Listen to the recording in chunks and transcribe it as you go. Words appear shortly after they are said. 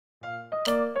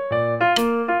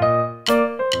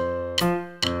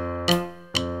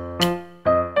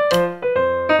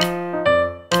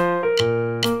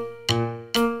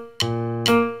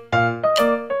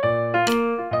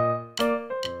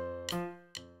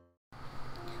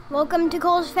Welcome to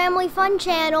Cole's Family Fun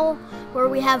Channel, where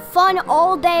we have fun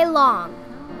all day long.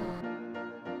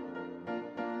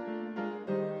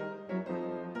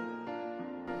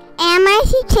 And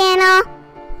Marci channel.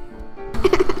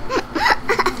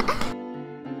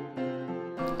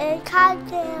 And Cloudz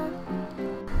channel.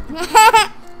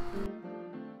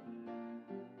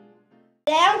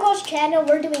 Today on Cole's channel,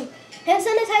 we're doing hand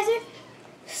sanitizer,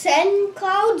 sand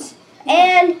clouds,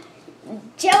 and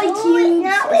jelly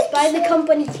cubes by the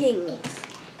company King.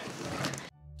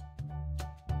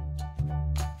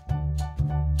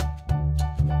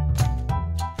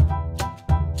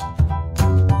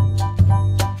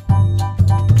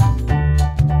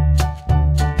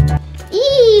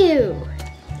 Ew!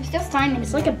 There's still slime in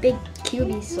It's like a big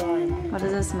cubey slime. What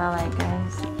does it smell like,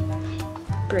 guys?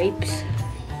 Grapes.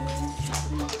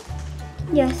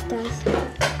 Yes, it does.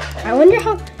 I wonder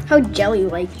how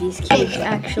jelly-like these cubes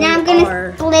actually Now I'm gonna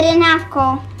are. split it in half,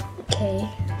 Cole. Okay.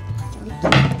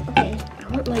 Okay. I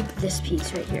want like this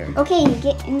piece right here. Okay,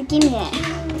 give me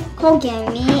it. Cole, give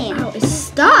me. Oh, it's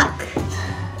stuck.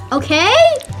 Okay.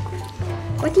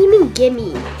 What do you mean,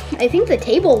 gimme? I think the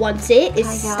table wants it.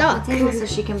 It's I got stuck. the table so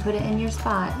she can put it in your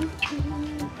spot.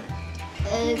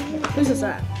 Okay. Whose is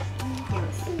that?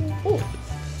 Oh.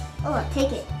 Oh,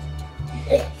 take it.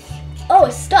 Oh,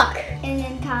 it's stuck. And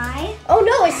then tie. Oh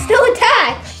no, it's still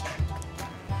attached.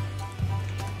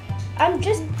 I'm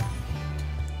just.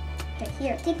 Okay,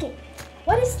 here, take it.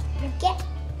 What is? Get.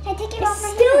 I take it It's off my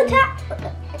still hand.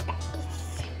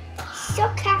 attached. So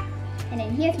cat. And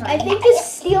then here's my. I think it's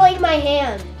stealing my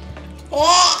hand.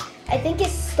 I think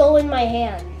it's stolen my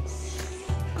hands.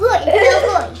 Good. It feels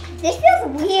good. This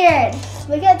feels weird.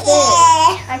 Look at this.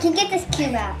 I can get this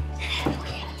cube out.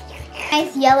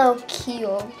 Nice yellow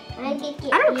cube. I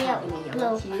don't have any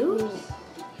yellow cubes.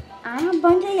 I have a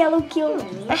bunch of yellow cubes.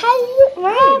 I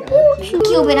have blue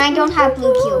cube and I don't have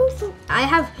blue cubes. I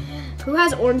have. Who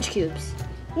has orange cubes?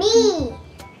 Me.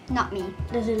 Not me.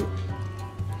 Doesn't.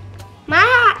 My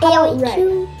yellow red?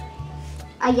 cube.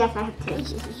 Yes, I have two.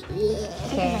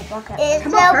 Okay. How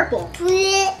about purple?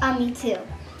 Me too.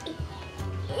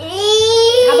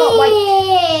 How about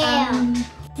white?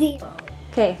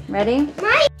 Okay, ready?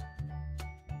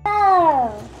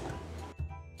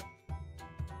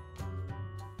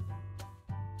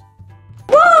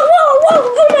 Whoa!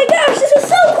 Oh my gosh, this is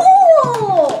so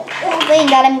cool! The thing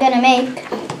that I'm gonna make.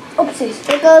 Oopsies.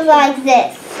 It goes like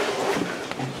this.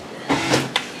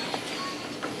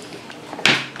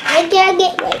 I can't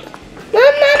get right.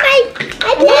 Mama,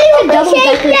 I double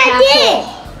decker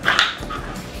castle.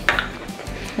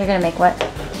 You're gonna make what?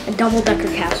 A double-decker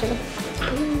castle.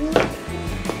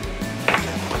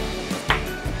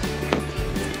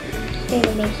 I'm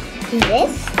gonna do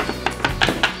this.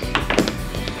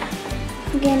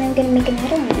 Again, I'm gonna make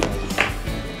another one.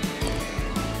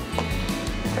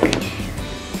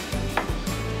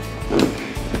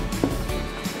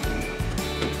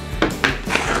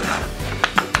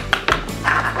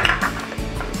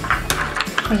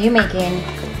 What are you making?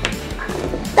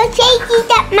 The shaky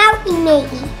that Marci made.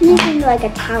 This is like a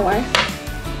tower.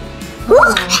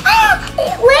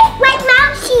 It went like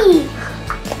Marci.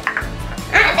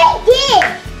 I made this.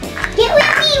 Get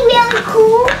with me, really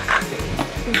cool.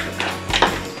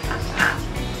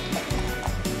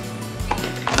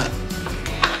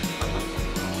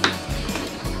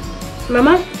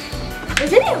 Mama,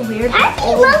 isn't it weird? I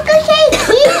see Mocha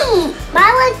shaky.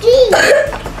 Malachi.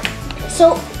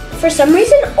 So, for some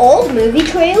reason, old movie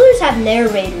trailers have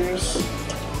narrators,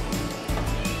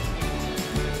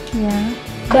 Yeah.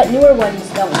 but newer ones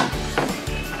don't.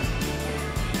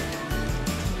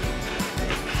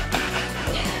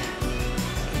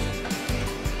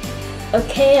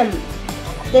 Okay,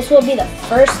 this will be the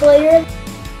first layer.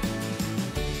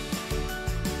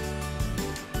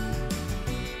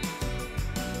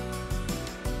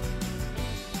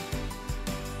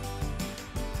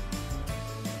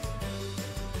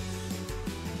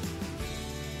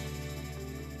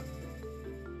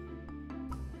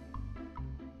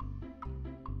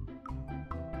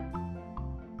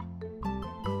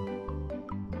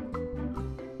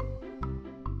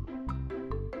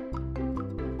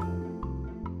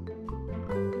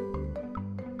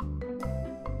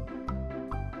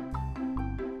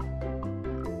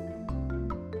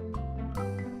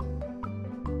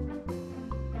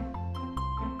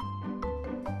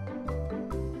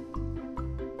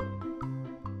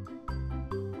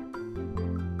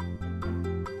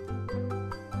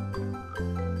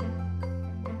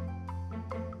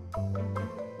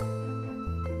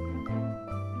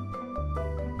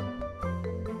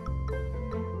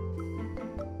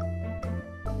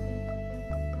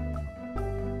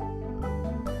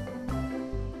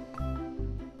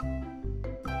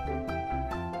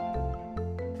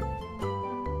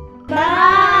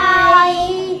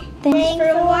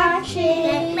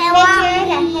 watching. Make sure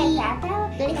to hit that bell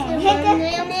and hit the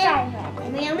subscribe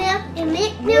button.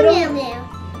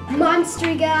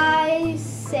 Monster guys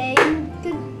saying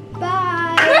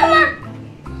goodbye.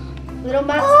 Little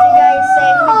monster guys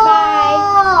saying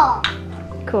goodbye.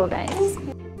 Cool, guys.